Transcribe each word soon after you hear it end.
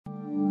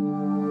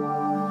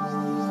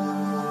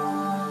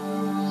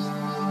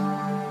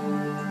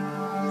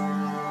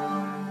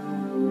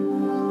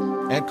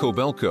At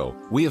Kobelco,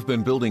 we have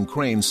been building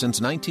cranes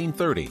since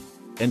 1930,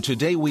 and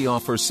today we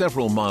offer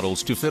several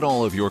models to fit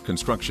all of your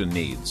construction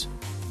needs.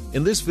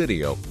 In this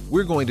video,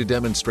 we're going to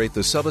demonstrate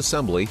the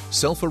sub-assembly,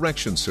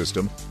 self-erection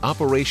system,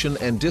 operation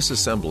and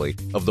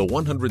disassembly of the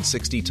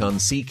 160-ton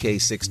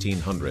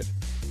CK1600.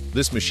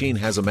 This machine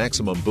has a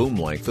maximum boom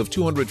length of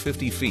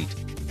 250 feet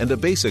and a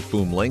basic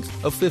boom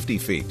length of 50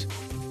 feet.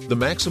 The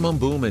maximum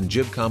boom and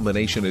jib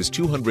combination is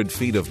 200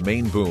 feet of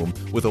main boom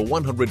with a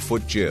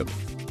 100-foot jib.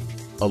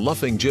 A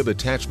luffing jib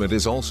attachment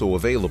is also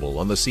available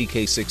on the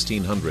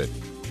CK1600.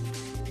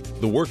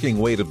 The working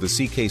weight of the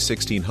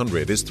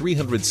CK1600 is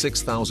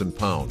 306,000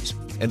 pounds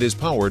and is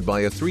powered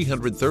by a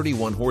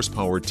 331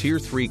 horsepower Tier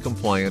 3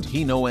 compliant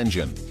Hino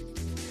engine.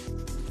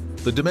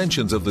 The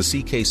dimensions of the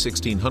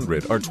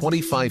CK1600 are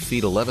 25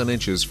 feet 11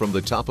 inches from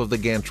the top of the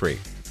gantry.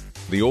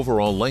 The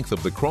overall length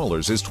of the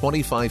crawlers is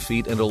 25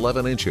 feet and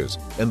 11 inches,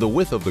 and the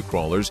width of the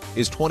crawlers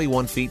is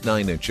 21 feet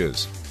 9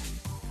 inches.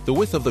 The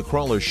width of the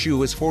crawler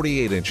shoe is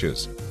 48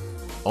 inches.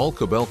 All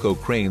Kobelco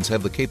cranes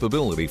have the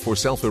capability for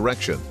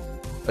self-erection.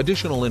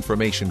 Additional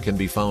information can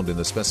be found in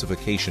the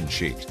specification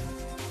sheet.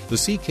 The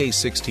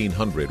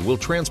CK1600 will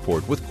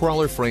transport with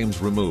crawler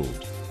frames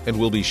removed and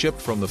will be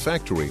shipped from the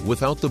factory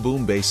without the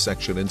boom base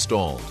section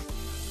installed.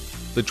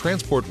 The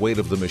transport weight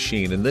of the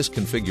machine in this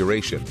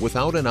configuration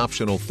without an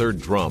optional third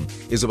drum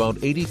is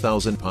about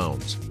 80,000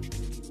 pounds.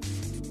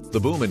 The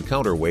boom and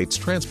counterweights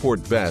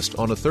transport best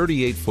on a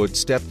 38-foot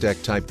step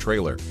deck type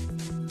trailer.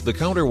 The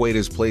counterweight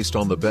is placed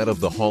on the bed of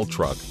the haul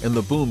truck and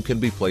the boom can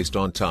be placed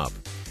on top.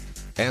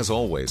 As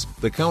always,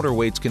 the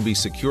counterweights can be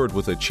secured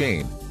with a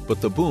chain,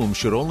 but the boom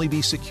should only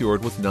be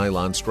secured with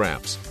nylon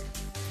straps.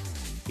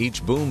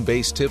 Each boom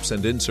base tips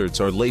and inserts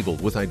are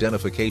labeled with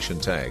identification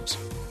tags.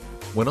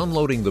 When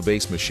unloading the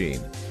base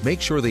machine,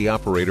 make sure the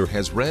operator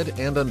has read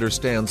and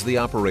understands the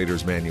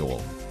operator's manual.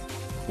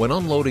 When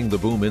unloading the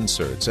boom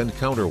inserts and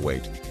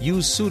counterweight,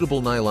 use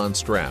suitable nylon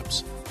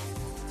straps.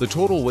 The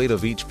total weight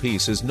of each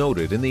piece is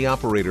noted in the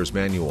operator's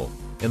manual,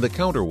 and the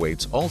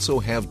counterweights also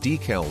have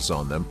decals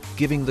on them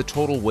giving the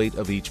total weight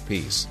of each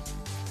piece.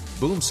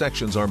 Boom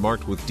sections are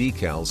marked with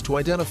decals to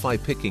identify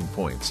picking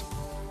points.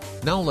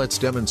 Now let's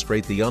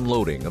demonstrate the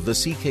unloading of the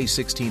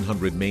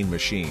CK1600 main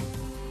machine.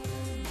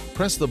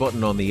 Press the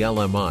button on the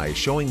LMI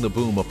showing the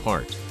boom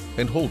apart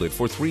and hold it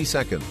for 3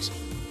 seconds.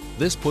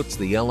 This puts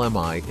the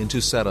LMI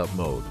into setup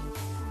mode.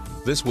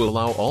 This will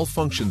allow all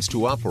functions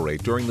to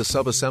operate during the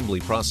sub-assembly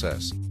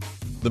process.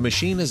 The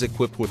machine is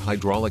equipped with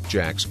hydraulic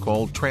jacks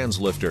called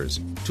translifters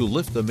to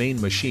lift the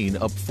main machine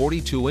up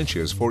 42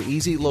 inches for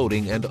easy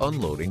loading and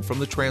unloading from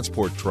the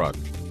transport truck.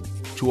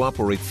 To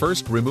operate,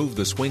 first remove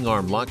the swing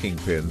arm locking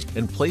pins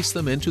and place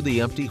them into the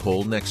empty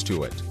hole next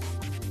to it.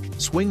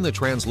 Swing the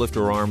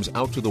translifter arms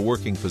out to the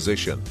working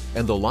position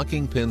and the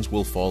locking pins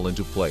will fall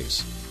into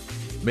place.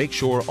 Make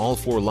sure all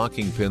 4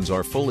 locking pins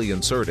are fully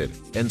inserted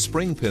and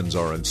spring pins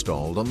are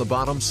installed on the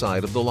bottom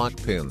side of the lock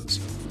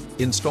pins.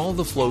 Install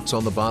the floats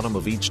on the bottom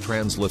of each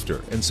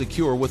translifter and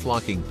secure with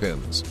locking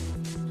pins.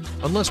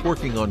 Unless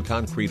working on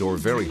concrete or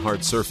very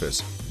hard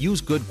surface,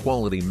 use good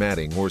quality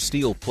matting or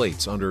steel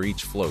plates under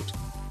each float.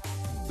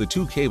 The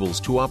 2 cables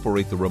to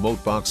operate the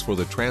remote box for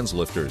the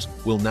translifters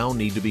will now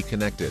need to be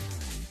connected.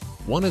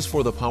 One is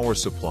for the power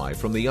supply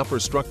from the upper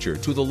structure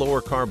to the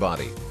lower car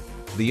body.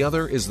 The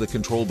other is the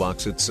control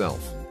box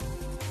itself.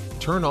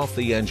 Turn off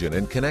the engine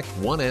and connect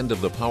one end of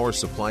the power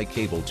supply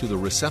cable to the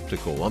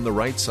receptacle on the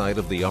right side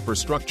of the upper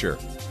structure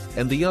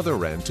and the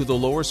other end to the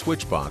lower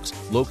switch box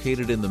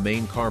located in the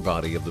main car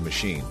body of the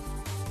machine.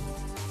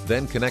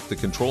 Then connect the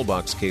control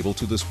box cable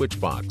to the switch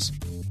box.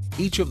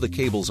 Each of the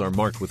cables are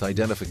marked with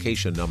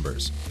identification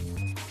numbers.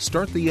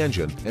 Start the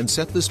engine and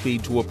set the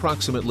speed to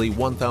approximately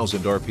 1,000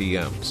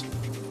 RPMs.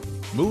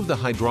 Move the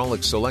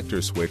hydraulic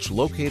selector switch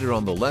located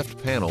on the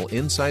left panel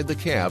inside the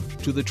cab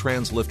to the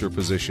translifter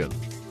position.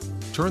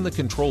 Turn the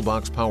control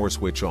box power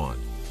switch on.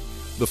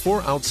 The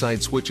 4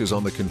 outside switches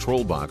on the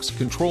control box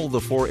control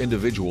the 4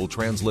 individual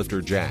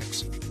translifter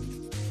jacks.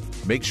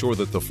 Make sure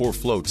that the 4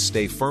 floats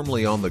stay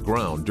firmly on the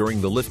ground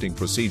during the lifting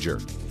procedure.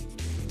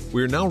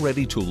 We are now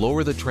ready to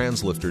lower the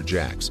translifter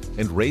jacks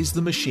and raise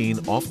the machine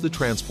off the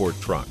transport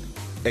truck.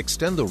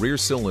 Extend the rear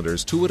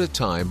cylinders 2 at a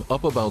time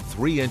up about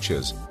 3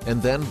 inches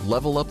and then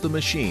level up the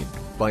machine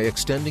by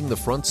extending the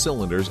front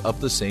cylinders up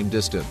the same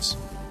distance.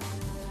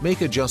 Make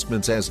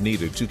adjustments as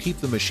needed to keep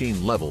the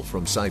machine level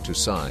from side to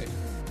side.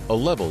 A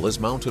level is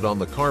mounted on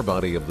the car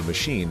body of the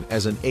machine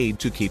as an aid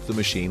to keep the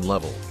machine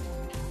level.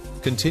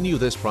 Continue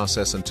this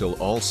process until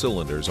all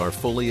cylinders are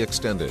fully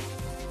extended.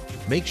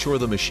 Make sure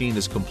the machine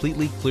is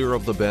completely clear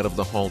of the bed of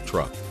the haul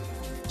truck.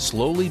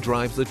 Slowly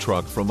drive the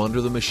truck from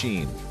under the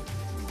machine.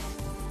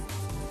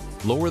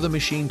 Lower the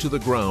machine to the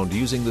ground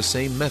using the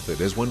same method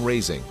as when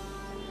raising.